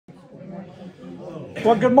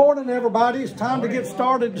Well, good morning, everybody. It's time to get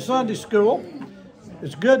started in Sunday school.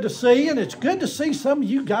 It's good to see you, and it's good to see some of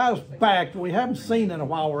you guys back that we haven't seen in a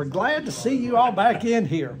while. We're glad to see you all back in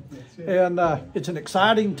here. And it's an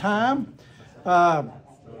exciting time.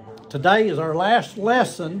 Today is our last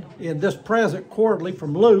lesson in this present quarterly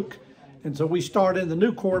from Luke. And so we start in the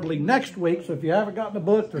new quarterly next week. So if you haven't gotten the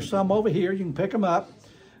book, there's some over here. You can pick them up.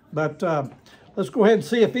 But let's go ahead and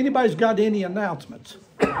see if anybody's got any announcements.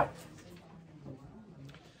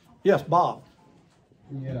 Yes, Bob.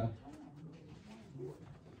 Yeah.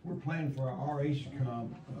 We're planning for our RAs to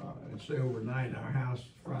come and stay overnight at our house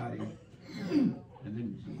Friday. And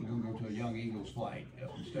then we're going to go to a Young Eagles flight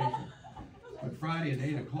up in Station. But Friday at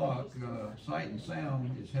 8 o'clock, Sight and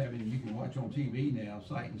Sound is having, you can watch on TV now,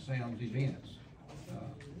 Sight and Sound's events.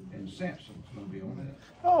 And Samson's going to be on that.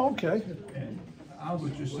 Oh, okay. And I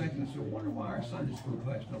was just thinking, so I wonder why our Sunday school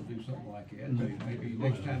class don't do something like that. Maybe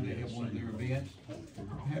next time they have one of their events,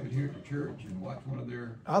 have it here at the church and watch one of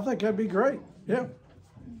their... I think that'd be great. Yeah.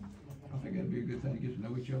 I think that'd be a good thing to get to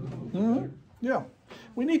know each other a little bit better. Yeah.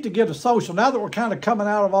 We need to get a social. Now that we're kind of coming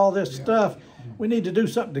out of all this stuff, we need to do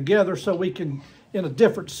something together so we can, in a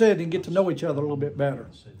different setting, get to know each other a little bit better.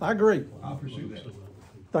 I agree. I'll pursue that.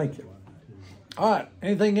 Thank you. All right.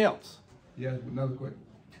 Anything else? Yeah, another quick.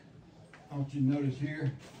 I want you to notice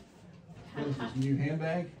here, this new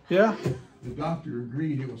handbag. Yeah. The doctor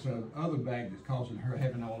agreed it was the other bag that's causing her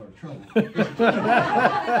having all her trouble. Each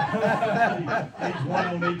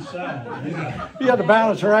one on each side. Yeah. You had to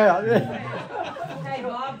balance her out. Hey,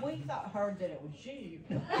 Bob, we heard that it was you.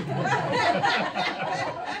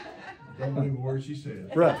 Don't believe a word she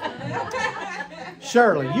said. Right.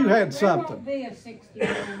 Shirley, you had something. There won't be a 60.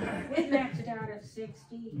 We maxed out at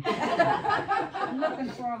 60. I'm looking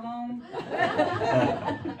for a home.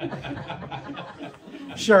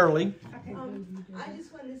 Shirley. I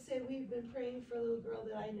just wanted to say we've been praying for a little girl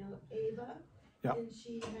that I know, Ava. Yep. And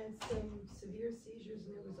she had some severe seizures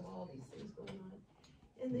and there was all these things going on.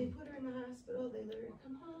 And they put her in the hospital, they let her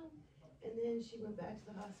come home. And then she went back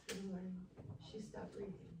to the hospital and she stopped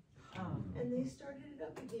breathing. And they started it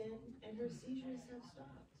up again and her seizures have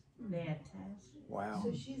stopped. Fantastic. Wow.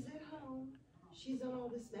 So she's at home, she's on all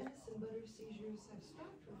this medicine, but her seizures have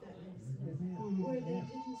stopped with that medicine. Where they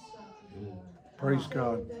didn't stop before. Praise So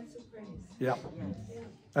God. that's a praise. Yep. Yeah.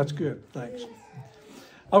 That's good. Thanks. Yes.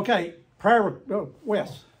 Okay. Prayer.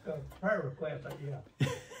 Wes. Prayer request, yeah.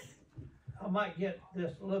 I might get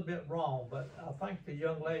this a little bit wrong, but I think the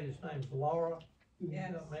young lady's name's Laura.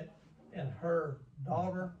 Yes. And her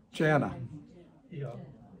daughter. Jana. Yeah.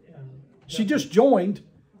 And She just joined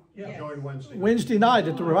yeah. Joined Wednesday night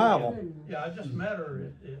at the revival. Yeah, I just met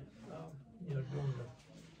her at during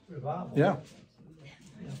the revival. Yeah.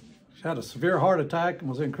 She had a severe heart attack and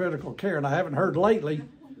was in critical care, and I haven't heard lately.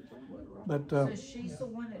 But So she's the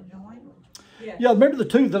one that joined? yeah, remember the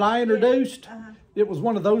two that I introduced? It was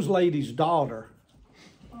one of those ladies' daughter.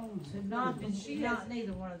 Oh, so not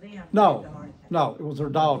neither one of them. No, no, it was her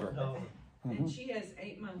daughter. And she has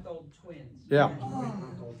 8-month-old twins. Yeah. Oh,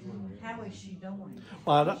 how is she doing?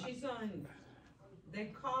 Well, She's on, they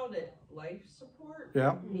called it life support.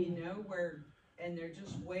 yeah. You know, and they're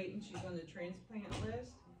just waiting. She's on the transplant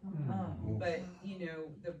list. But, you know,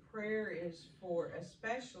 the prayer is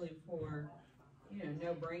especially for,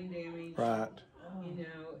 no brain damage. Right. You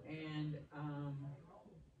know, and,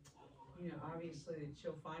 obviously that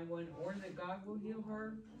she'll find one or that God will heal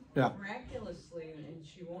her miraculously and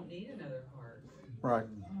she won't need another heart. Right.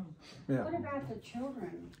 Yeah. What about the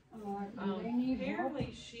children? Do they need help?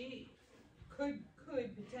 Apparently she could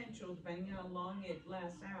potential, depending on how long it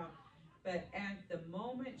lasts out, but at the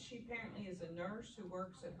moment she apparently is a nurse who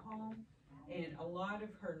works at home, and a lot of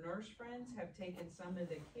her nurse friends have taken some of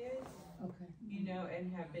the kids,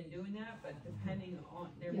 and have been doing that, but depending on,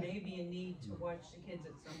 there may be a need to watch the kids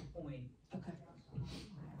at some point. Okay.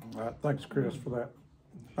 All right. Thanks, Chris, for that.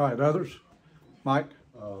 All right. Others? Mike?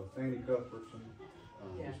 Fanny Cuthbertson,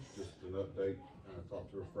 Yes. just an update. I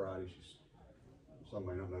talked to her Friday. Some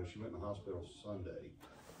may not know, she went in the hospital Sunday.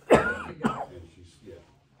 And she's,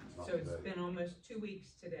 not So it's today. been almost 2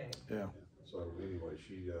 weeks today. Yeah. So anyway,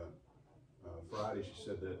 Friday she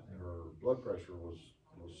said that her blood pressure was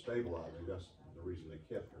stabilizing. That's the reason they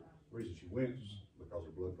kept her. The reason she went is because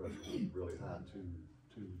her blood pressure was really high,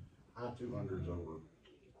 high 200s over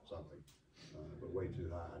something. But way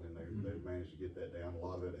too high, and then they managed to get that down. A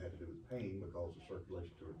lot of it had to do with pain because the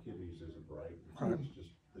circulation to her kidneys isn't right. It's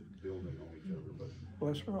just building on each other. But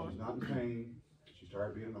Bless her heart. she's not in pain. She's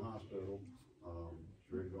tired of being in the hospital.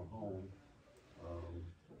 She's ready to go home.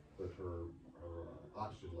 But her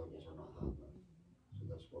oxygen levels are not high enough. So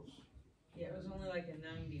that's what's... Yeah, it was only like a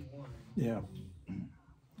 91. Yeah.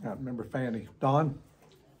 I remember Fanny. Don?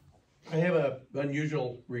 I have an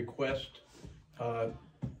unusual request.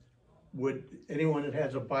 Would anyone that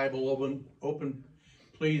has a Bible open,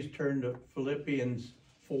 please turn to Philippians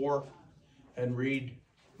 4 and read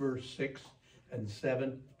verse 6 and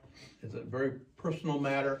 7. It's a very personal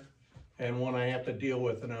matter and one I have to deal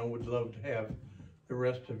with, and I would love to have the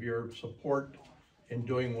rest of your support in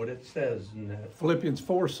doing what it says in that. Philippians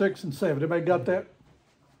 4, 6, and 7. Everybody got that?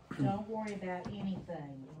 Don't worry about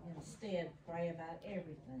anything. Instead, pray about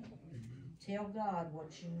everything. Tell God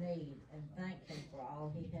what you need and thank Him for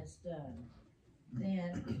all He has done.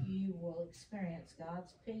 Then you will experience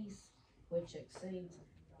God's peace, which exceeds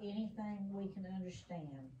anything we can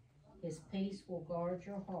understand. His peace will guard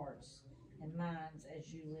your hearts and minds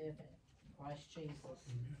as you live in Christ Jesus.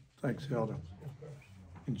 Thanks, Elder.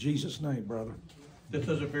 In Jesus' name, brother. This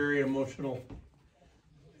is a very emotional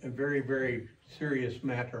and very, very serious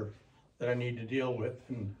matter that I need to deal with.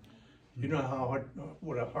 And you know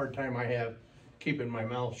what a hard time I have keeping my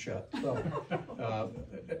mouth shut. So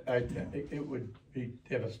it would be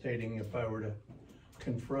devastating if I were to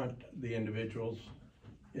confront the individuals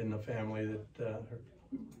in the family that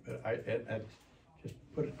I just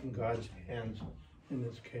put it in God's hands in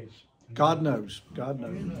this case. God knows. God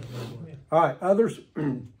knows. All right, others?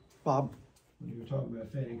 Bob? When you were talking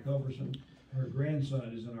about Fanny Culberson, her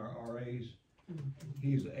grandson is in our RAs.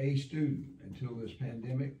 He's an A student until this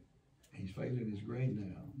pandemic. He's failing his grade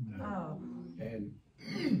now. Oh. And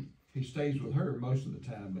he stays with her most of the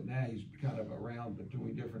time, but now he's kind of around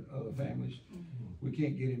between different other families. We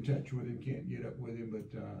can't get in touch with him, can't get up with him, but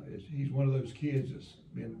he's one of those kids that's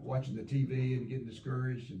been watching the TV and getting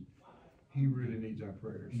discouraged, and he really needs our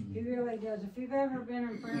prayers. He really does. If you've ever been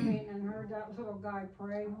in prayer meeting and heard that little guy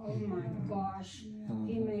pray, oh my gosh,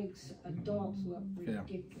 he makes adults look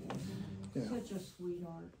ridiculous. Yeah. Such a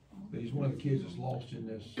sweetheart. But he's one of the kids that's lost in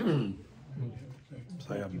this.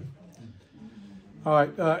 Sad. All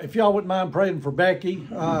right, if y'all wouldn't mind praying for Becky,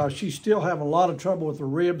 she's still having a lot of trouble with her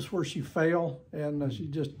ribs where she fell, and she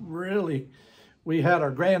just really, we had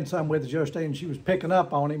our grandson with us yesterday, and she was picking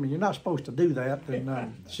up on him, and you're not supposed to do that,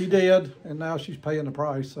 and she did, and now she's paying the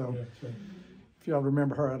price, so if y'all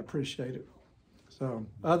remember her, I'd appreciate it. So,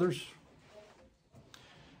 others?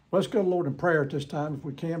 Let's go to the Lord in prayer at this time, if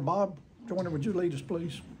we can. Bob, Joyner, would you lead us,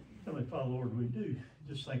 please? Heavenly Father, Lord, we do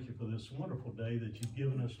just thank you for this wonderful day that you've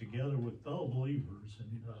given us together with fellow believers,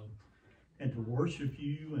 and to worship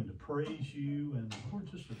you and to praise you, and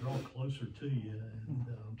Lord, just to draw closer to you, and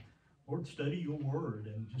Lord, study your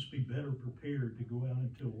word and just be better prepared to go out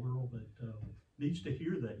into a world that needs to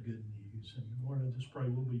hear that good news. And Lord, I just pray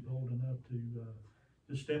we'll be bold enough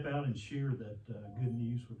to step out and share that good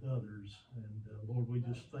news with others. And Lord, we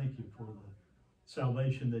just thank you for the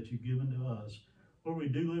salvation that you've given to us. Lord, we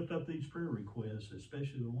do lift up these prayer requests,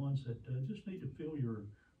 especially the ones that just need to feel your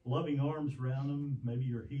loving arms around them, maybe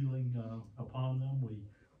your healing upon them. We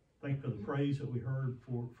thank for the praise that we heard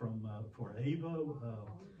for Ava,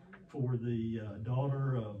 for the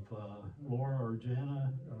daughter of Laura or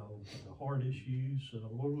Jana, the heart issues.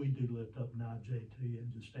 Lord, we do lift up Najee to you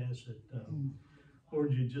and just ask that,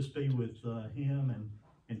 Lord, you just be with him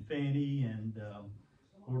and Fanny, and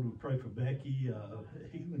Lord, we pray for Becky,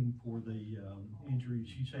 healing for the injuries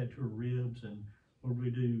she's had to her ribs, and Lord, we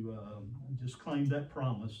do just claim that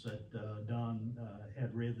promise that Don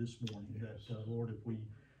had read this morning, that Lord, if we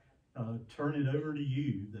turn it over to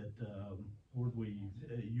you, that Lord,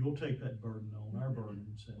 you'll take that burden on our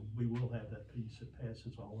burdens, and we will have that peace that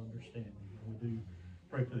passes all understanding. And we do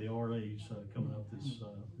pray for the RAs coming up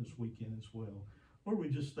this weekend as well. Lord, we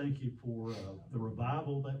just thank you for the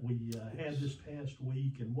revival that we had this past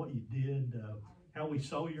week, and what you did, how we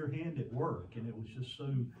saw your hand at work, and it was just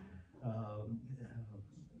so,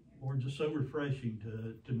 Lord, just so refreshing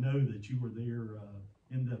to know that you were there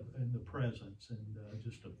in the presence, and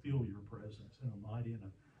just to feel your presence in a mighty and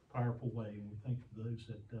a powerful way. And we thank you for those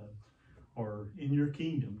that are in your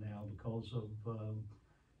kingdom now because of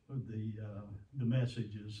the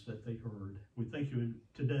messages that they heard. We thank you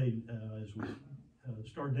today as we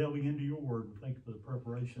start delving into your word. We thank you for the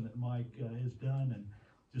preparation that Mike has done, and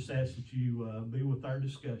just ask that you be with our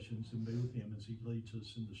discussions and be with him as he leads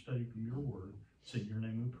us in the study from your word. It's in your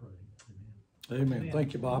name we pray. Amen. Amen.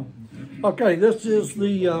 Thank you, Bob. Okay, this is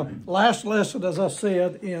the last lesson, as I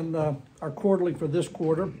said, in our quarterly for this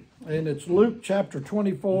quarter, and it's Luke chapter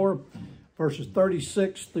 24, verses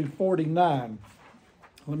 36 through 49.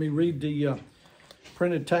 Let me read the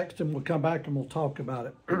printed text, and we'll come back and we'll talk about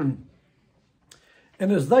it.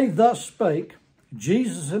 And as they thus spake,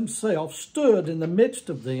 Jesus himself stood in the midst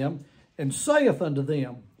of them, and saith unto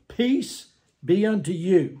them, Peace be unto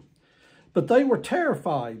you. But they were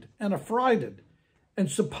terrified and affrighted, and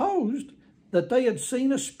supposed that they had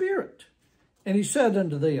seen a spirit. And he said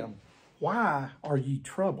unto them, Why are ye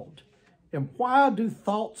troubled? And why do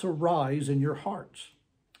thoughts arise in your hearts?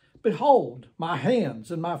 Behold, my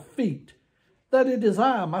hands and my feet, that it is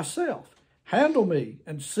I myself. Handle me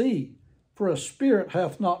and see, for a spirit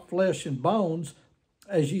hath not flesh and bones,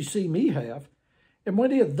 as ye see me have. And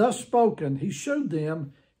when he had thus spoken, he showed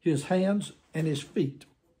them his hands and his feet.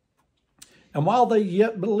 And while they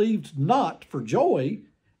yet believed not for joy,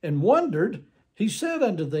 and wondered, he said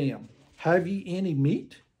unto them, Have ye any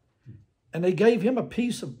meat? And they gave him a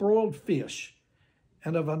piece of broiled fish,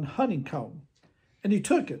 and of an honeycomb. And he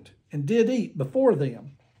took it, and did eat before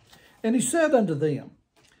them. And he said unto them,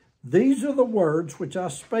 These are the words which I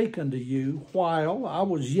spake unto you while I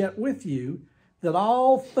was yet with you, that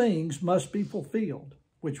all things must be fulfilled,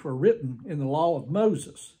 which were written in the law of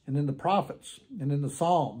Moses, and in the prophets, and in the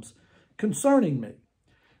Psalms, concerning me.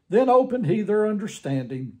 Then opened he their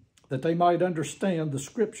understanding, that they might understand the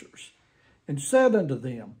Scriptures, and said unto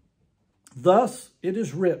them, Thus it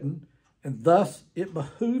is written, and thus it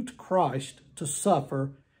behooved Christ to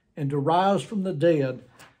suffer, and to rise from the dead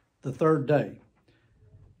the third day,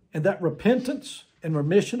 and that repentance and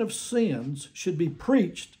remission of sins should be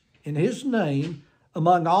preached in his name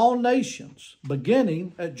among all nations,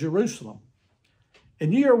 beginning at Jerusalem.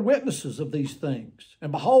 And ye are witnesses of these things.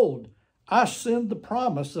 And behold, I send the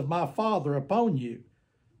promise of my Father upon you.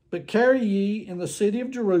 But tarry ye in the city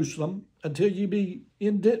of Jerusalem until you be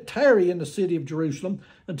tarry in the city of Jerusalem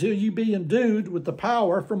until you be endued with the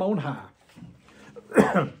power from on high.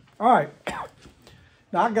 All right.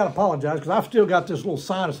 Now, I got to apologize because I've still got this little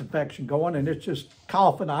sinus infection going, and it's just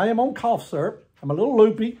coughing. I am on cough syrup. I'm a little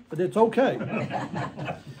loopy, but it's okay.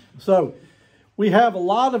 So we have a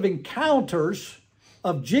lot of encounters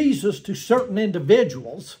of Jesus to certain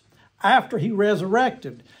individuals after he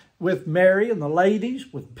resurrected, with Mary and the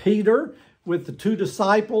ladies, with Peter, with the two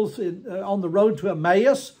disciples on the road to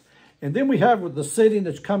Emmaus. And then we have with the sitting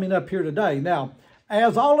that's coming up here today. Now,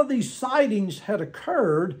 as all of these sightings had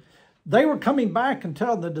occurred, they were coming back and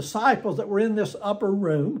telling the disciples that were in this upper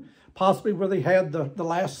room, possibly where they had the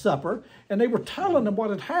Last Supper, and they were telling them what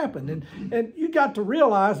had happened. And you got to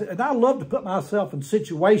realize, and I love to put myself in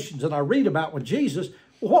situations that I read about with Jesus,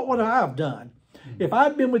 what would I have done? If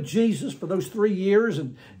I'd been with Jesus for those 3 years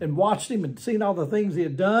and watched him and seen all the things he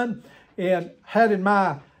had done, and had in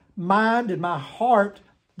my mind and my heart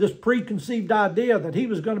this preconceived idea that he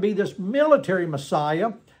was going to be this military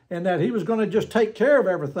Messiah, and that he was going to just take care of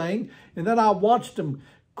everything, and then I watched him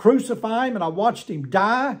crucify him, and I watched him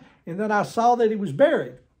die, and then I saw that he was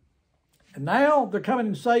buried. And now they're coming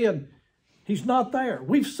and saying, he's not there.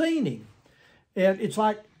 We've seen him. And it's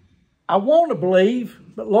like, I want to believe,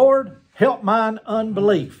 but Lord, help mine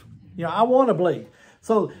unbelief. You know, I want to believe.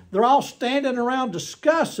 So they're all standing around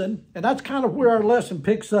discussing, and that's kind of where our lesson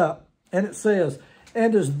picks up. And it says,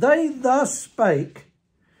 And as they thus spake,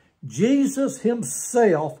 Jesus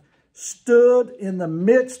himself stood in the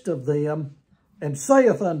midst of them, and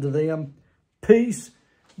saith unto them, Peace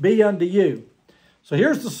be unto you. So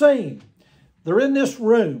here's the scene. They're in this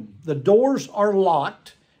room. The doors are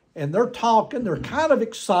locked, and they're talking. They're kind of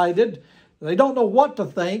excited. They don't know what to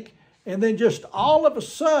think. And then just all of a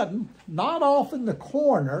sudden, not off in the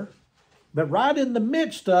corner, but right in the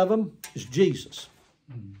midst of them is Jesus.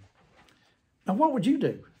 Now, what would you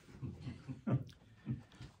do?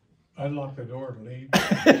 I'd lock the door and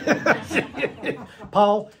leave.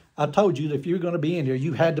 Paul, I told you that if you were going to be in here,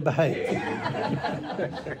 you had to behave.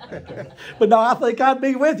 But no, I think I'd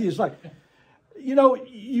be with you. It's like, you know,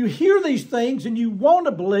 you hear these things and you want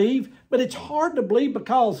to believe, but it's hard to believe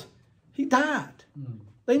because he died.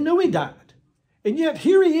 They knew he died. And yet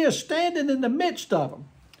here he is standing in the midst of them.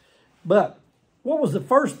 But what was the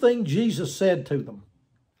first thing Jesus said to them?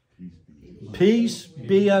 Peace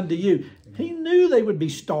be unto you. He knew they would be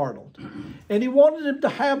startled. And he wanted them to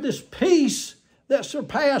have this peace that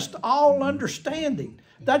surpassed all understanding.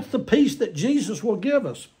 That's the peace that Jesus will give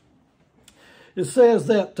us. It says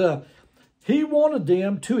that he wanted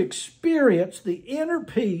them to experience the inner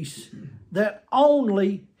peace that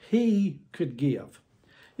only he could give.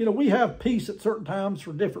 You know, we have peace at certain times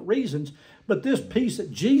for different reasons, but this peace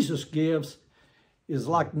that Jesus gives is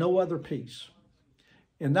like no other peace.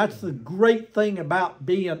 And that's the great thing about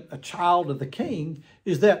being a child of the King,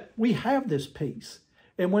 is that we have this peace.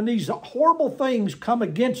 And when these horrible things come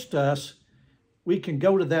against us, we can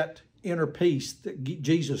go to that inner peace that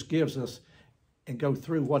Jesus gives us and go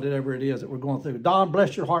through whatever it is that we're going through. Don,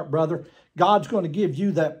 bless your heart, brother. God's going to give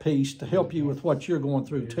you that peace to help you with what you're going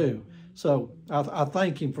through too. So I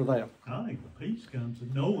thank him for that. I think the peace comes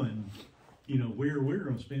in knowing you know, we're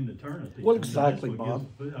going to spend eternity. Well, exactly, Bob.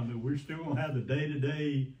 I mean, we're still going to have the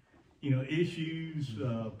day-to-day, you know, issues,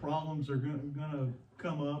 problems are going to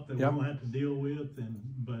come up that we're going to have to deal with,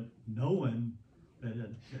 but knowing that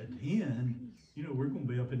at the end, you know, we're going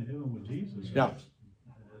to be up in heaven with Jesus. Yeah.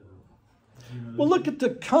 Well, look at the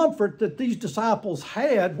comfort that these disciples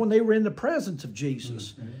had when they were in the presence of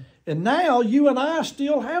Jesus. And now you and I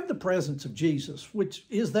still have the presence of Jesus, which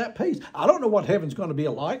is that peace. I don't know what heaven's going to be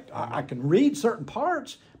like. I can read certain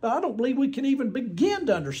parts, but I don't believe we can even begin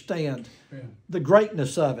to understand the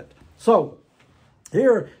greatness of it. So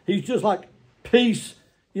here he's just like, peace,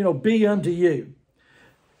 you know, be unto you.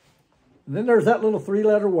 And then there's that little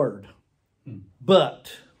 3-letter word,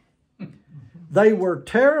 but. They were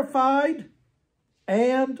terrified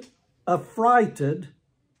and affrighted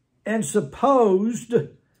and supposed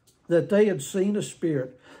that they had seen a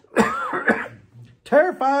spirit.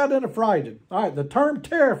 Terrified and affrighted. All right, the term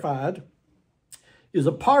terrified is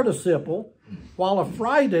a participle, while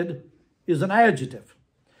affrighted is an adjective.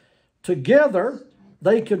 Together,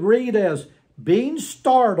 they could read as being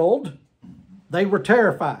startled, they were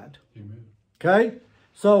terrified. Amen. Okay?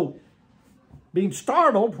 So, being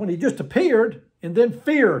startled when he just appeared, and then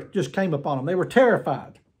fear just came upon them. They were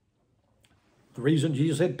terrified. The reason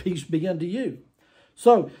Jesus said, peace be unto you.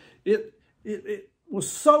 So it was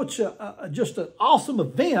such just an awesome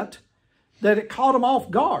event that it caught them off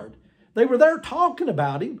guard. They were there talking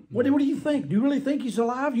about him. What do you think? Do you really think he's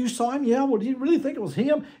alive? You saw him? Yeah. Well, do you really think it was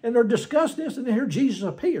him? And they're discussing this, and then here Jesus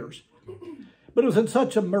appears. But it was in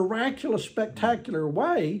such a miraculous, spectacular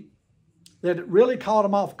way that it really caught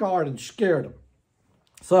them off guard and scared them.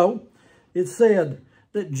 So it said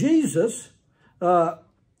that Jesus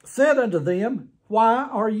said unto them, why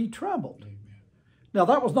are ye troubled? Amen. Now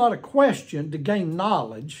that was not a question to gain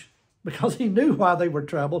knowledge, because he knew why they were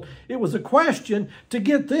troubled. It was a question to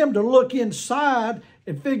get them to look inside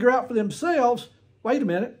and figure out for themselves, wait a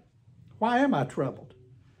minute, why am I troubled?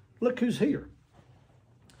 Look who's here.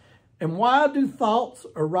 And why do thoughts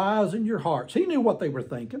arise in your hearts? He knew what they were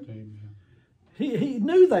thinking. Amen. He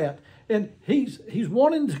knew that. And he's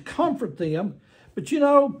wanting to comfort them. But you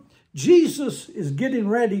know, Jesus is getting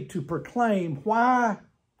ready to proclaim why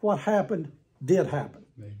what happened did happen.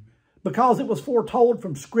 Amen. Because it was foretold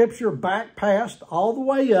from Scripture back past all the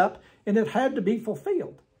way up, and it had to be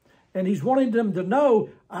fulfilled. And he's wanting them to know,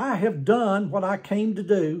 I have done what I came to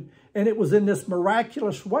do, and it was in this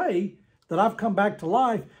miraculous way that I've come back to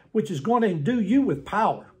life, which is going to endue you with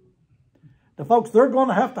power. Now, folks, they're going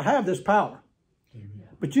to have this power. Amen.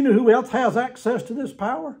 But you know who else has access to this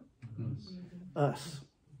power? Us.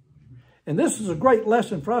 And this is a great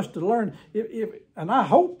lesson for us to learn. And I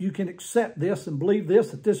hope you can accept this and believe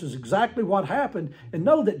this, that this is exactly what happened, and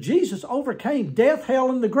know that Jesus overcame death,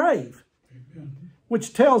 hell, and the grave. Amen.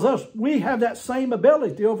 Which tells us we have that same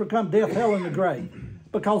ability to overcome death, hell, and the grave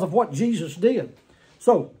because of what Jesus did.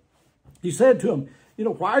 So he said to him, you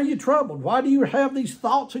know, why are you troubled? Why do you have these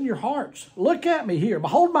thoughts in your hearts? Look at me here.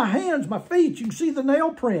 Behold my hands, my feet. You can see the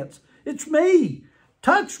nail prints. It's me.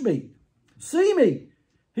 Touch me. See me.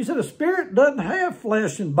 He said, a spirit doesn't have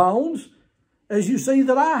flesh and bones as you see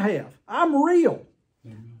that I have. I'm real.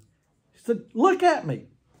 Amen. He said, look at me.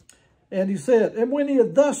 And he said, and when he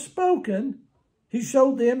had thus spoken, he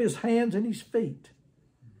showed them his hands and his feet.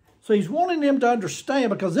 So he's wanting them to understand,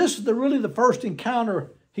 because this is really the first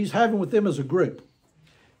encounter he's having with them as a group.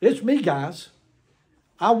 It's me, guys.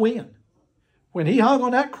 I win. When he hung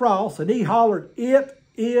on that cross and he hollered, it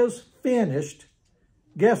is finished,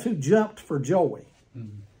 guess who jumped for joy?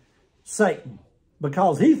 Satan,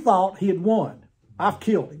 because he thought he had won. I've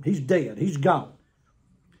killed him. He's dead. He's gone.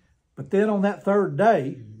 But then on that third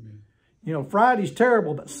day, you know, Friday's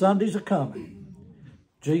terrible, but Sunday's a coming.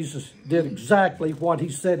 Jesus did exactly what he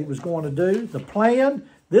said he was going to do. The plan,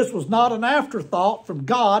 this was not an afterthought from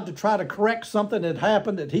God to try to correct something that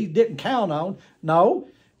happened that he didn't count on. No,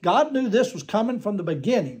 God knew this was coming from the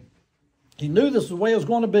beginning. He knew this was the way it was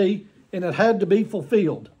going to be, and it had to be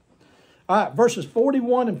fulfilled. All right, verses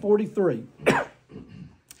 41 and 43.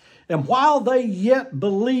 And while they yet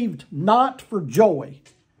believed not for joy.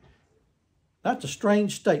 That's a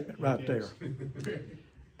strange statement right there.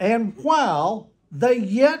 And while they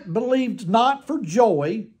yet believed not for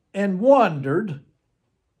joy and wondered,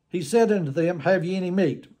 he said unto them, have ye any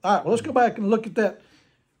meat? All right, well, let's go back and look at that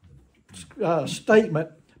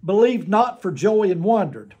statement. Believed not for joy and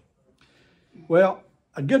wondered. Well,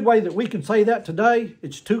 a good way that we can say that today,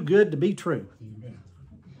 it's too good to be true. Amen.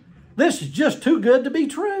 This is just too good to be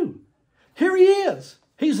true. Here he is.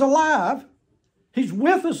 He's alive. He's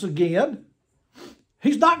with us again.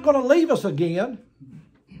 He's not going to leave us again.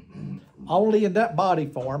 Only in that body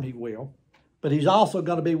form he will. but he's also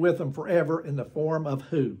going to be with them forever in the form of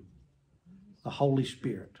who? The Holy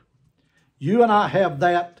Spirit. You and I have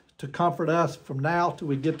that to comfort us from now till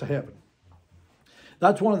we get to heaven.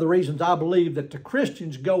 That's one of the reasons I believe that the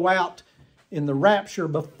Christians go out in the rapture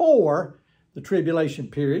before the tribulation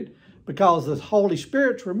period, because the Holy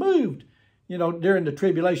Spirit's removed, during the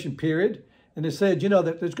tribulation period. And it said,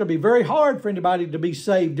 that it's going to be very hard for anybody to be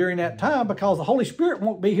saved during that time because the Holy Spirit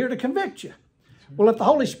won't be here to convict you. Well, if the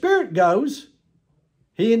Holy Spirit goes,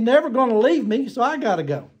 he ain't never going to leave me, so I got to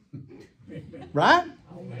go. Right?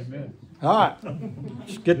 Amen. All right.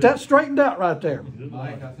 Just get that straightened out right there.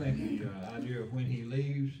 Mike, I think the idea of when he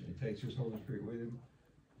leaves and takes his Holy Spirit with him,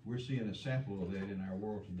 we're seeing a sample of that in our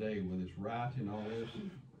world today with this riot and all this.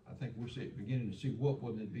 I think we're beginning to see what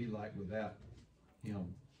would it be like without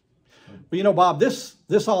him. Well, Bob,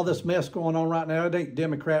 all this mess going on right now, it ain't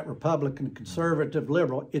Democrat, Republican, conservative,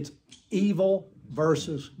 liberal. It's evil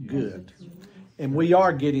versus good. And we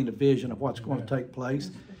are getting a vision of what's going to take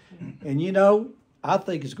place. And, I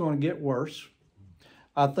think it's going to get worse.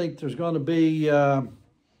 I think there's going to be a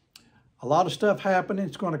lot of stuff happening.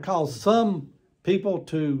 It's going to cause some people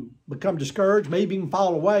to become discouraged, maybe even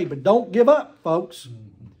fall away. But don't give up, folks.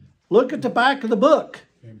 Look at the back of the book.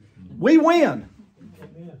 We win.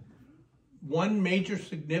 One major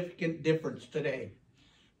significant difference today.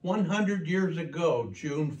 100 years ago,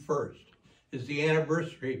 June 1st, is the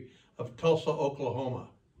anniversary of Tulsa, Oklahoma.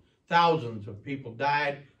 Thousands of people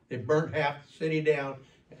died. They burnt half the city down.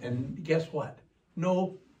 And guess what?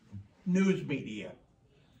 No news media.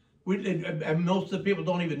 And most of the people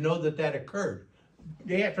don't even know that occurred.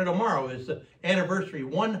 Day after tomorrow is the anniversary,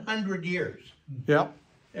 100 years. Yep.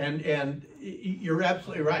 And you're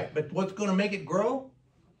absolutely right. But what's going to make it grow?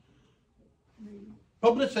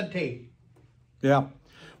 Publicity. Yeah.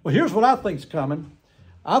 Well, here's what I think's coming.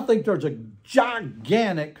 I think there's a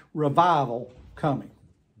gigantic revival coming.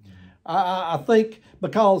 I think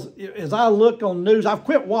because as I look on news, I've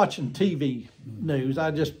quit watching TV news. I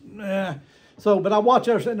just, but I watch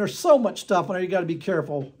everything. There's so much stuff on there. You got to be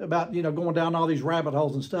careful about, going down all these rabbit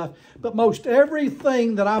holes and stuff. But most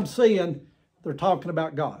everything that I'm seeing, they're talking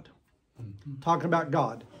about God. Talking about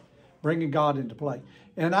God. Bringing God into play.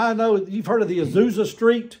 And I know you've heard of the Azusa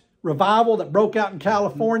Street revival that broke out in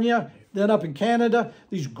California, then up in Canada,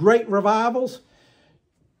 these great revivals.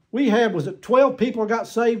 We had, 12 people got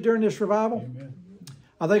saved during this revival? Amen.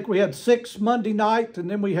 I think we had 6 Monday night,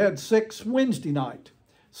 and then we had 6 Wednesday night.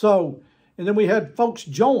 So, and then we had folks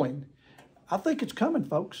join. I think it's coming,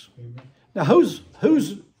 folks. Amen. Now,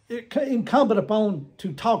 who's incumbent upon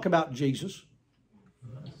to talk about Jesus?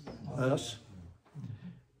 Us.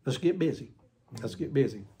 Let's get busy. Let's get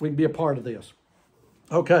busy. We can be a part of this.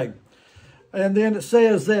 Okay. And then it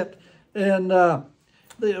says that, and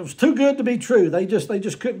it was too good to be true. They just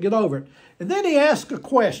couldn't get over it. And then he asked a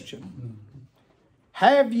question.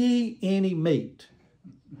 Have ye any meat?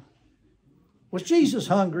 Was Jesus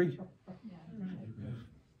hungry?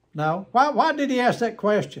 No. Why did he ask that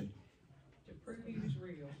question? To prove he was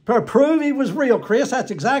real. To prove he was real, Chris.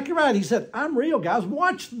 That's exactly right. He said, I'm real, guys.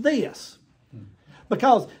 Watch this.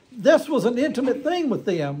 Because this was an intimate thing with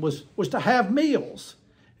them, was to have meals.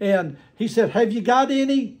 And he said, have you got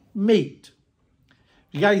any meat?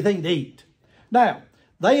 You got anything to eat? Now,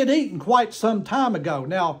 they had eaten quite some time ago.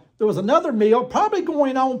 Now, there was another meal probably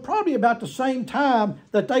going on probably about the same time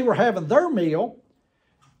that they were having their meal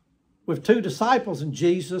with 2 disciples and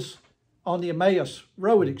Jesus on the Emmaus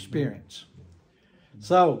Road experience.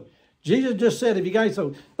 So, Jesus just said, if you guys,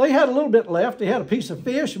 so they had a little bit left. They had a piece of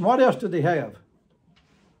fish, and what else did they have?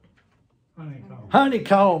 Honeycomb.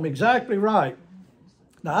 Honeycomb, exactly right.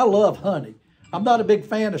 Now, I love honey. I'm not a big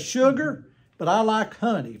fan of sugar, but I like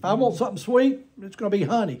honey. If I want something sweet, it's going to be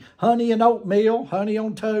honey. Honey and oatmeal, honey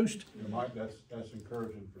on toast. Mike, that's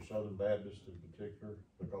encouraging for Southern Baptists in particular,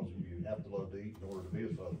 because you have to love to eat in order to be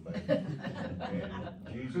a Southern Baptist.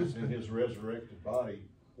 And Jesus in his resurrected body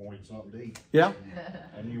wanted something to eat. Yeah.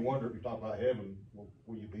 And you wonder, if you talk about heaven,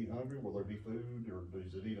 will you be hungry? Will there be food, or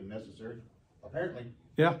is it even necessary? Apparently.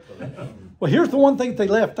 Yeah. Well, here's the one thing they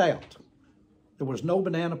left out. There was no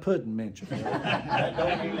banana pudding mentioned. That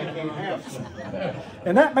don't mean they can't have some.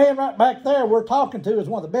 And that man right back there we're talking to is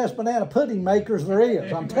one of the best banana pudding makers there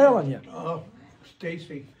is. I'm telling you. Oh,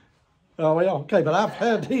 Stacy. Oh, well, okay, but I've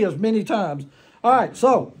had his many times. All right,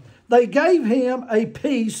 so they gave him a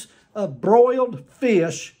piece of broiled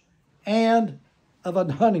fish and of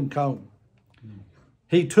a honeycomb.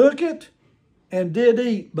 He took it and did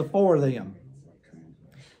eat before them.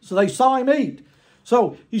 So they saw him eat.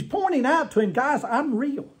 So he's pointing out to him, guys, I'm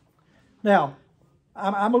real. Now,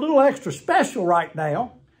 I'm a little extra special right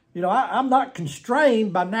now You know, I'm not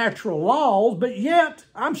constrained by natural laws, but yet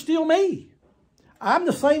I'm still me. I'm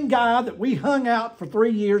the same guy that we hung out for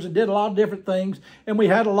 3 years and did a lot of different things, and we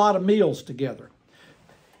had a lot of meals together.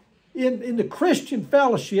 In the Christian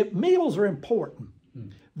fellowship, meals are important.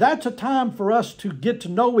 That's a time for us to get to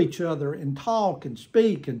know each other and talk and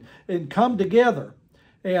speak and come together.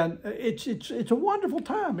 And it's a wonderful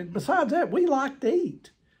time. And besides that, we like to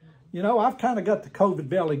eat. You know, I've kind of got the COVID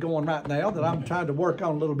belly going right now that I'm trying to work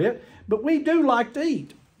on a little bit. But we do like to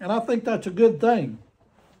eat. And I think that's a good thing.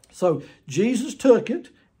 So Jesus took it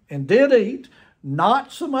and did eat,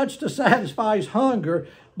 not so much to satisfy his hunger,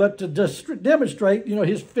 but to demonstrate, you know,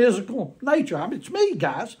 his physical nature. I mean, it's me,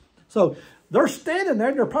 guys. So they're standing there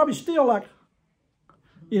and they're probably still like,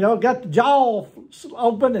 you know, got the jaw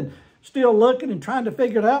open and still looking and trying to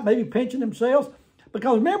figure it out, maybe pinching themselves.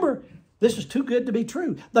 Because remember, this is too good to be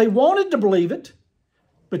true. They wanted to believe it,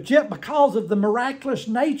 but yet because of the miraculous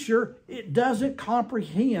nature, it doesn't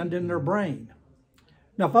comprehend in their brain.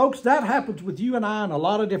 Now, folks, that happens with you and I and a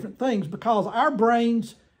lot of different things because our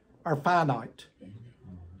brains are finite.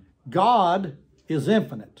 God is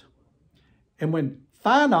infinite. And when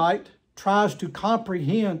finite tries to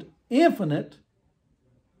comprehend infinite,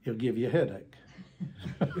 he'll give you a headache.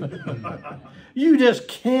 You just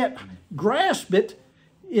can't grasp it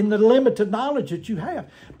in the limited knowledge that you have.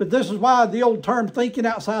 But this is why the old term thinking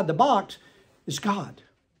outside the box is God.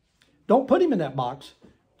 Don't put him in that box.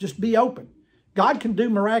 Just be open. God can do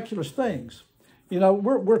miraculous things. You know,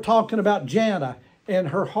 we're talking about Jana and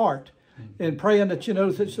her heart and praying that, you know,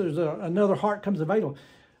 that there's another heart comes available.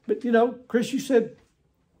 But, you know, Chris, you said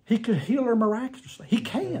he could heal her miraculously. He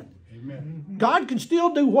can. Amen. God can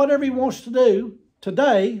still do whatever he wants to do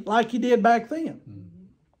today like he did back then.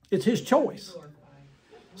 It's his choice.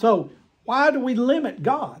 So why do we limit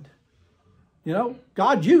God? You know,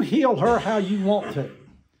 God, you heal her how you want to.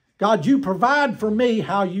 God, you provide for me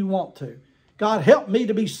how you want to. God, help me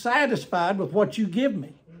to be satisfied with what you give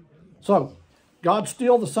me. So, God's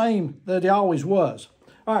still the same that he always was.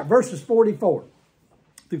 All right, verses 44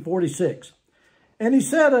 through 46. And he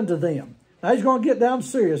said unto them, now he's going to get down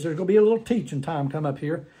serious. There's going to be a little teaching time come up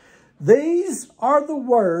here. These are the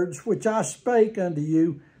words which I spake unto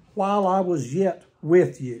you while I was yet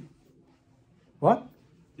with you. What?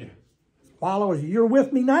 Yeah. You're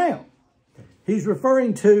with me now. He's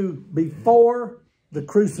referring to before the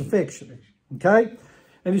crucifixion. Okay?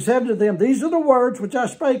 And he said to them, these are the words which I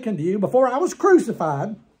spake unto you before I was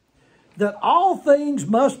crucified, that all things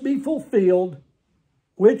must be fulfilled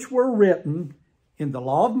which were written in the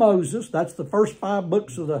law of Moses. That's the first 5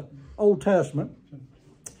 books of the Old Testament.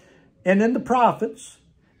 And in the prophets,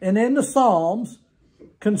 and in the Psalms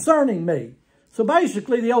concerning me. So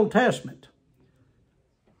basically the Old Testament.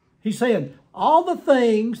 He's saying all the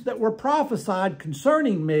things that were prophesied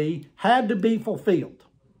concerning me had to be fulfilled.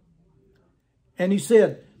 And he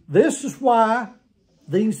said, this is why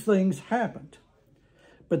these things happened.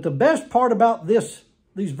 But the best part about these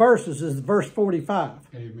verses is verse 45.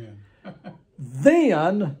 Amen.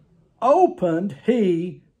 Then opened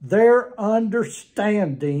he their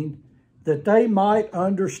understanding that they might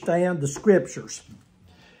understand the scriptures.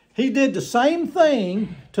 He did the same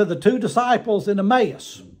thing to the 2 disciples in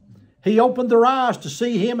Emmaus. He opened their eyes to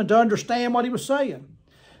see him and to understand what he was saying.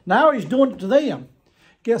 Now he's doing it to them.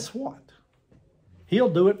 Guess what? He'll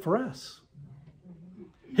do it for us.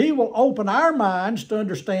 He will open our minds to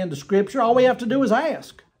understand the scripture. All we have to do is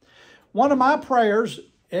ask. One of my prayers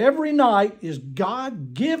every night is,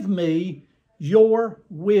 God, give me your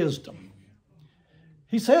wisdom.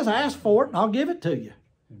 He says, ask for it and I'll give it to you.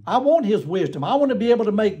 I want his wisdom. I want to be able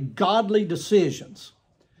to make godly decisions.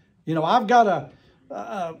 You know, I've got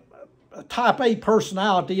a type A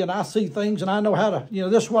personality and I see things and I know how to, you know,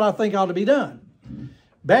 this is what I think ought to be done.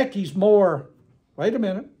 Becky's more, wait a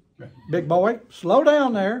minute, big boy, slow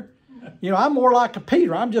down there. You know, I'm more like a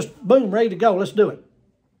Peter. I'm just, boom, ready to go. Let's do it.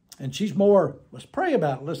 And she's more, let's pray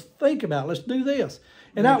about it. Let's think about it. Let's do this.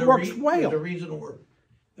 And that works well. The reason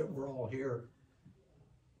that we're all here.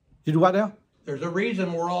 You do what now? There's a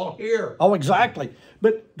reason we're all here. Oh, exactly.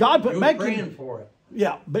 But God put Becky, praying for it.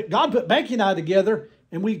 Yeah, but God put Becky and I together,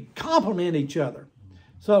 and we complement each other.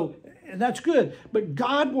 So, and that's good. But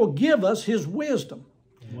God will give us his wisdom.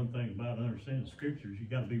 One thing about understanding scriptures, you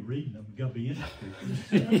got to be reading them. You got to be in the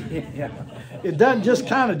scriptures. Yeah. It doesn't just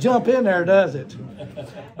kind of jump in there, does it?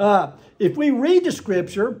 If we read the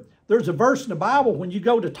scripture, there's a verse in the Bible when you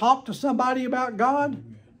go to talk to somebody about God,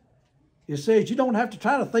 it says you don't have to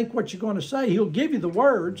try to think what you're going to say. He'll give you the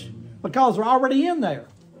words because they're already in there.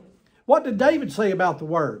 What did David say about the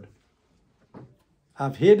word?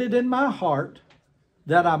 I've hid it in my heart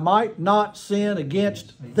that I might not sin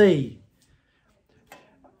against thee.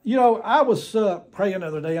 You know, I was praying the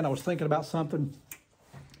other day, and I was thinking about something.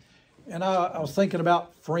 And I was thinking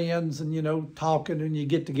about friends and, you know, talking, and you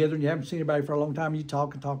get together and you haven't seen anybody for a long time. And you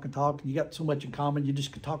talk and talk and talk, and you got so much in common. You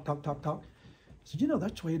just can talk. I said, you know,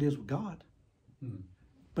 that's the way it is with God.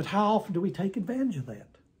 But how often do we take advantage of that?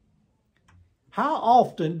 How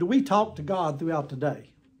often do we talk to God throughout the day?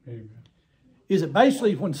 Amen. Is it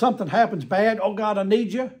basically when something happens bad, oh, God, I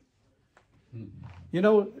need you? You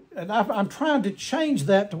know, and I'm trying to change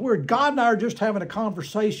that to where God and I are just having a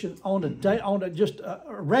conversation on a day, just a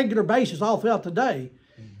regular basis all throughout the day,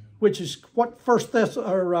 which is what 1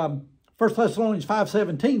 Thessalonians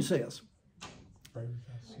 5:17 says.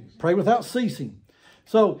 Pray without ceasing.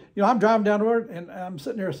 So, you know, I'm driving down the road and I'm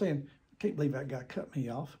sitting there saying, I can't believe that guy cut me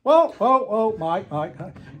off. Whoa, Mike.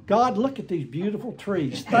 God, look at these beautiful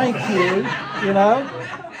trees. Thank you, you know.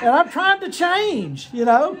 And I'm trying to change, you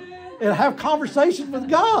know, and have conversations with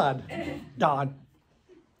God. God.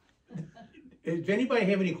 Does anybody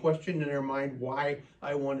have any question in their mind why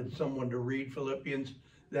I wanted someone to read Philippians,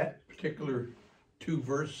 that particular 2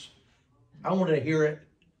 verse? I wanted to hear it.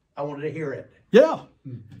 Yeah.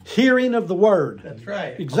 Hearing of the word. That's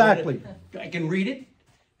right. Exactly. I can read it,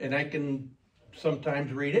 and I can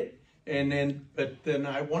sometimes read it, but then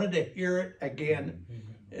I wanted to hear it again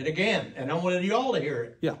and again, and I wanted you all to hear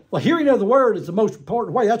it. Yeah. Well, hearing of the word is the most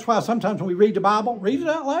important way. That's why sometimes when we read the Bible, read it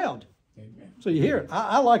out loud. Amen. So you hear it.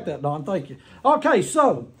 I like that, Don. Thank you. Okay,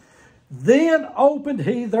 so then opened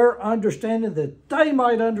he their understanding that they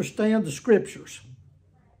might understand the scriptures,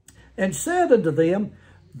 and said unto them,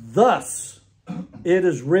 thus it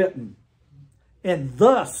is written, and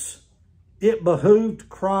thus it behooved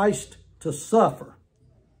Christ to suffer.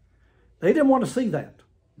 They didn't want to see that.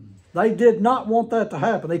 They did not want that to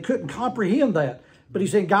happen. They couldn't comprehend that. But he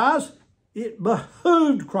said, guys, it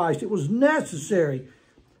behooved Christ. It was necessary,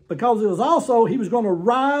 because it was also, he was going to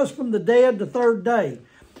rise from the dead the 3rd day.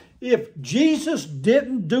 If Jesus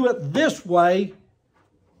didn't do it this way,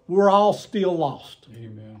 we're all still lost.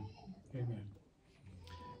 Amen. Amen.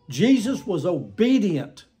 Jesus was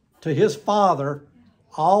obedient to his Father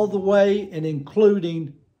all the way and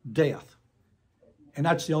including death. And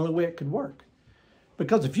that's the only way it could work.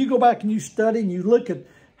 Because if you go back and you study and you look at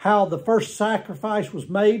how the first sacrifice was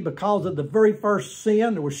made because of the very first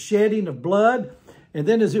sin, there was shedding of blood. And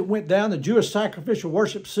then as it went down, the Jewish sacrificial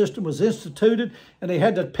worship system was instituted, and they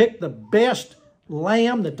had to pick the best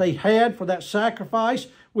lamb that they had for that sacrifice,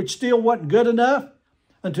 which still wasn't good enough.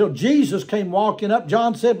 Until Jesus came walking up,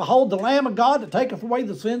 John said, behold, the Lamb of God that taketh away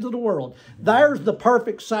the sins of the world. There's the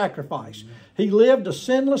perfect sacrifice. He lived a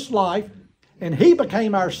sinless life, and he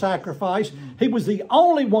became our sacrifice. He was the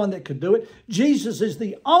only one that could do it. Jesus is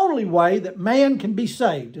the only way that man can be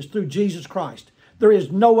saved, is through Jesus Christ. There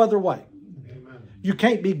is no other way. Amen. You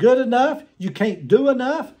can't be good enough. You can't do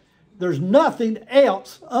enough. There's nothing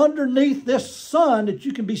else underneath this sun that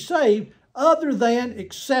you can be saved other than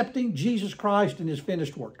accepting Jesus Christ and his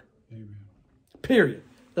finished work. Amen. Period.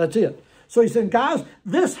 That's it. So he said, guys,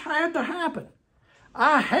 this had to happen.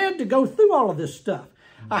 I had to go through all of this stuff.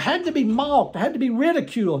 I had to be mocked. I had to be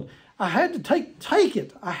ridiculed. I had to take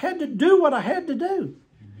it. I had to do what I had to do.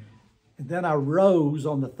 And then I rose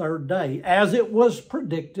on the 3rd day, as it was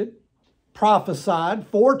predicted, prophesied,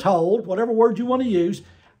 foretold, whatever word you want to use.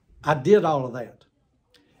 I did all of that.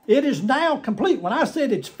 It is now complete. When I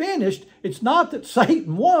said it's finished, it's not that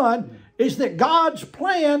Satan won. It's that God's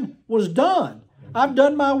plan was done. I've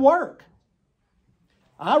done my work.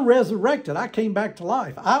 I resurrected. I came back to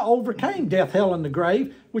life. I overcame death, hell, and the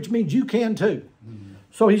grave, which means you can too.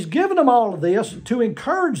 So he's given them all of this to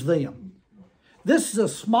encourage them. This is a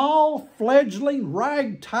small, fledgling,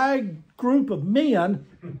 ragtag group of men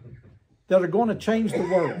that are going to change the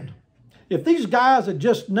world. If these guys had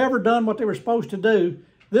just never done what they were supposed to do,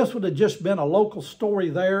 this would have just been a local story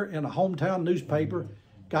there in a hometown newspaper.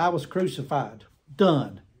 Guy was crucified.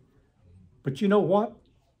 Done. But you know what?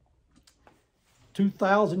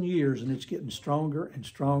 2,000 years, and it's getting stronger and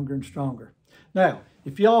stronger and stronger. Now,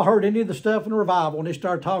 if y'all heard any of the stuff in the revival, and they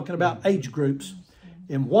started talking about age groups,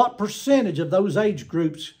 and what percentage of those age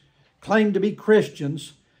groups claim to be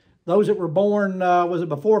Christians, those that were born, was it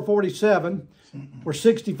before 47, were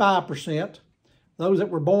 65%. Those that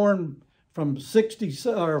were born from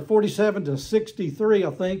 47 to 63, I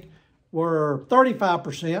think, were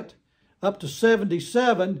 35%. Up to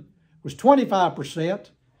 77 was 25%.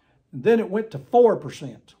 And then it went to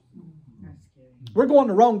 4%. We're going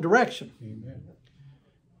the wrong direction. Amen.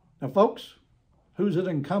 Now, folks, who's it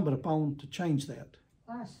incumbent upon to change that?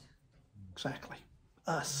 Us. Exactly.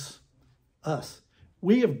 Us.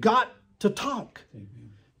 We have got to talk. Amen.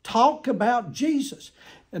 Talk about Jesus.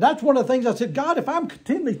 And that's one of the things I said, God, if I'm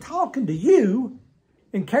continually talking to you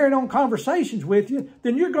and carrying on conversations with you,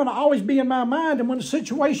 then you're going to always be in my mind. And when a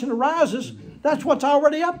situation arises, that's what's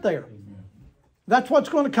already up there. That's what's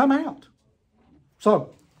going to come out.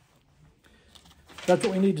 So, that's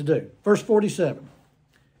what we need to do. Verse 47.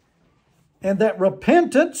 And that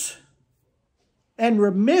repentance and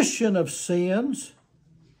remission of sins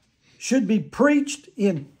should be preached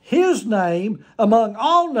in His name among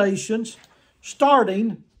all nations,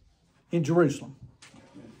 starting in Jerusalem.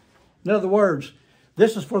 In other words,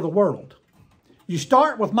 this is for the world. You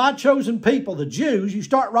start with my chosen people, the Jews. You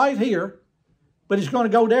start right here, but it's going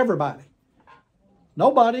to go to everybody.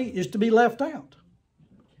 Nobody is to be left out.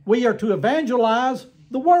 We are to evangelize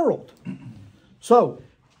the world. So,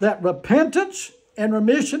 that repentance and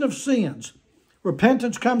remission of sins.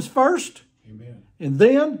 Repentance comes first, Amen. And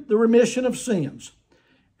then the remission of sins.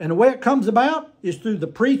 And the way it comes about is through the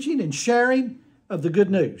preaching and sharing of the good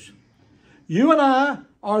news. You and I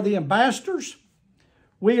are the ambassadors.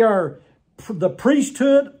 We are the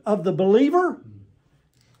priesthood of the believer.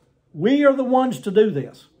 We are the ones to do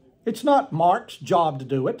this. It's not Mark's job to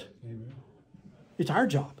do it. Amen. It's our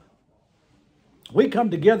job. We come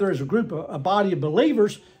together as a group, a body of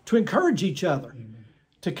believers, to encourage each other,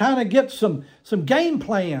 to kind of get some game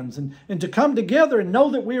plans and to come together and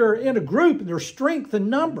know that we are in a group and there's strength in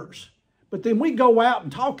numbers. But then we go out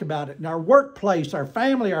and talk about it in our workplace, our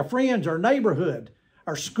family, our friends, our neighborhood,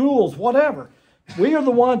 our schools, whatever. We are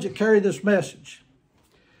the ones that carry this message.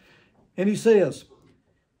 And he says,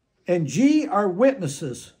 and ye are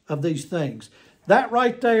witnesses of these things. That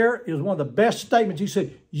right there is one of the best statements. He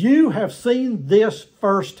said, you have seen this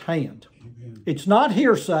firsthand. Amen. It's not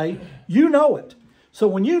hearsay. You know it. So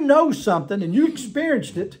when you know something and you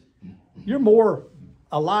experienced it, you're more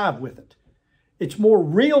alive with it. It's more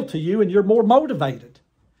real to you and you're more motivated.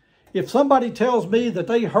 If somebody tells me that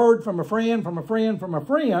they heard from a friend, from a friend, from a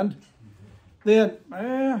friend, then,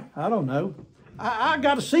 I don't know. I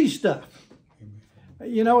got to see stuff.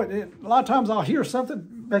 You know, a lot of times I'll hear something,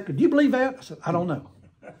 Becca, do you believe that? I said, I don't know.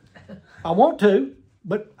 I want to,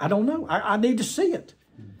 but I don't know. I need to see it.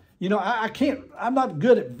 You know, I can't, I'm not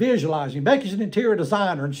good at visualizing. Becky's an interior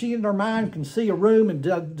designer, and she in her mind can see a room and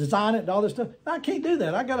design it and all this stuff. I can't do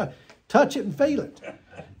that. I got to touch it and feel it.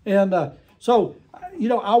 And so, you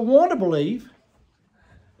know, I want to believe.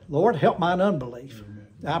 Lord, help mine unbelief.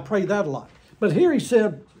 I pray that a lot. But here he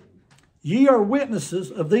said, ye are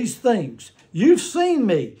witnesses of these things. You've seen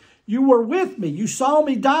me. You were with me. You saw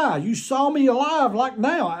me die. You saw me alive like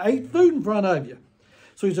now. I ate food in front of you.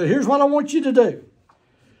 So he said, here's what I want you to do.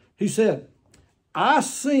 He said, I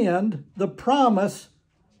send the promise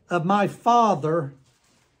of my Father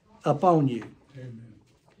upon you. Amen.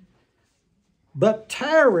 But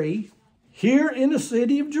tarry here in the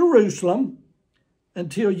city of Jerusalem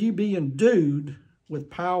until you be endued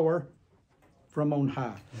with power from on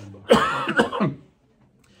high.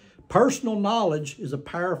 Personal knowledge is a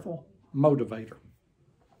powerful motivator.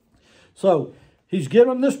 So he's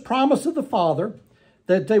given this promise of the Father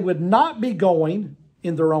that they would not be going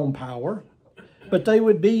in their own power, but they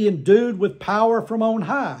would be endued with power from on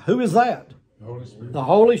high. Who is that? The Holy Spirit. The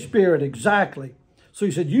Holy Spirit, exactly. So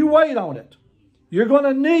he said, you wait on it. You're going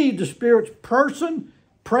to need the Spirit's person,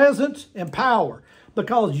 presence, and power,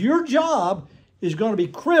 because your job is going to be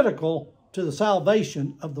critical to the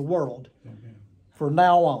salvation of the world from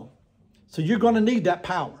now on. So you're going to need that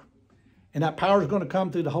power. And that power is going to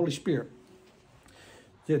come through the Holy Spirit.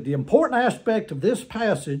 The important aspect of this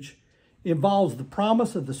passage involves the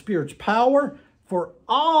promise of the Spirit's power for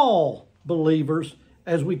all believers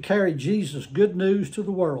as we carry Jesus' good news to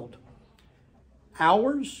the world.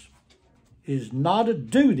 Ours is not a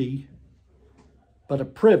duty, but a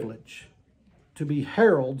privilege to be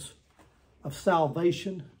heralds of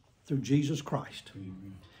salvation through Jesus Christ.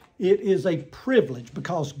 Amen. It is a privilege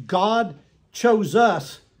because God chose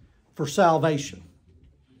us for salvation.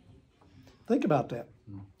 Think about that.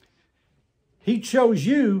 He chose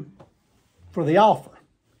you for the offer.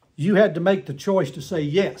 You had to make the choice to say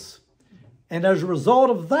yes. And as a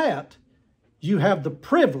result of that, you have the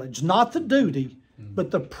privilege, not the duty,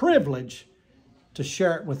 but the privilege to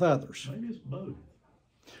share it with others. Maybe it's both.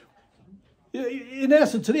 In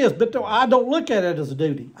essence, it is, but I don't look at it as a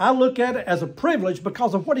duty. I look at it as a privilege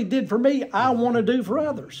because of what He did for me, I want to do for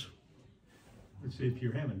others. But see, if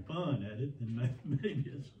you're having fun at it, then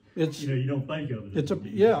maybe It's, you know, you don't think of it. it's a, as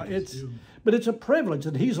duty. yeah, but it's a privilege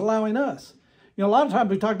that He's allowing us. You know, a lot of times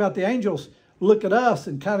we talk about the angels look at us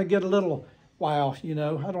and kind of get a little, wow, you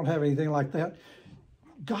know, I don't have anything like that.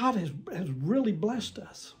 God has really blessed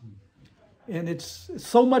us. And it's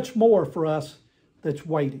so much more for us that's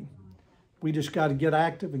waiting. We just got to get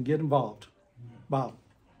active and get involved. Bob.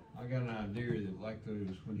 I got an idea that like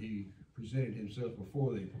those, when he presented himself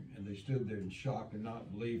before them and they stood there in shock and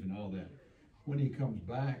not believing all that. When he comes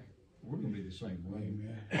back, we're going to be the same way.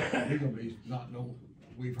 We're going to be not know.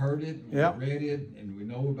 We've heard it, we've read it, and we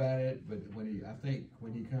know about it. But I think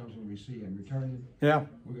when he comes and we see him returning, we're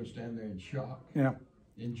going to stand there in shock. Yeah.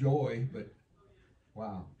 Enjoy, but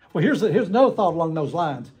wow. Well, here's another thought along those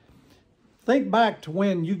lines. Think back to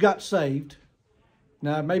when you got saved.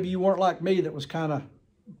 Now, maybe you weren't like me that was kind of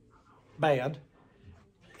bad.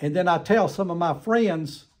 And then I tell some of my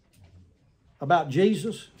friends about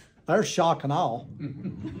Jesus. They're shock and awe.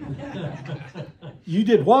 You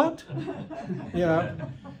did what? You know.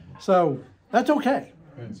 So that's okay.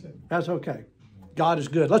 That's okay. God is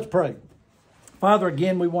good. Let's pray. Father,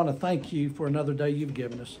 again, we want to thank you for another day you've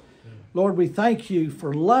given us. Lord, we thank you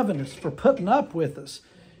for loving us, for putting up with us.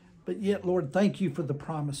 But yet, Lord, thank you for the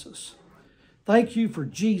promises. Thank you for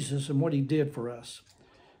Jesus and what he did for us.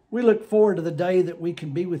 We look forward to the day that we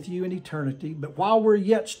can be with you in eternity. But while we're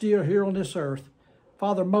yet still here on this earth,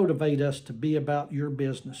 Father, motivate us to be about your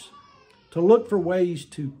business, to look for ways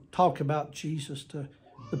to talk about Jesus to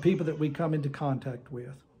the people that we come into contact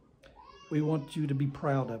with. We want you to be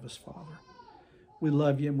proud of us, Father. We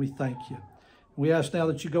love you and we thank you. We ask now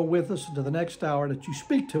that you go with us into the next hour, that you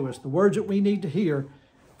speak to us the words that we need to hear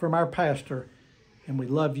from our pastor, and we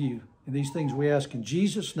love you. And these things we ask in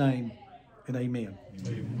Jesus' name, and amen.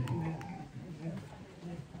 Amen.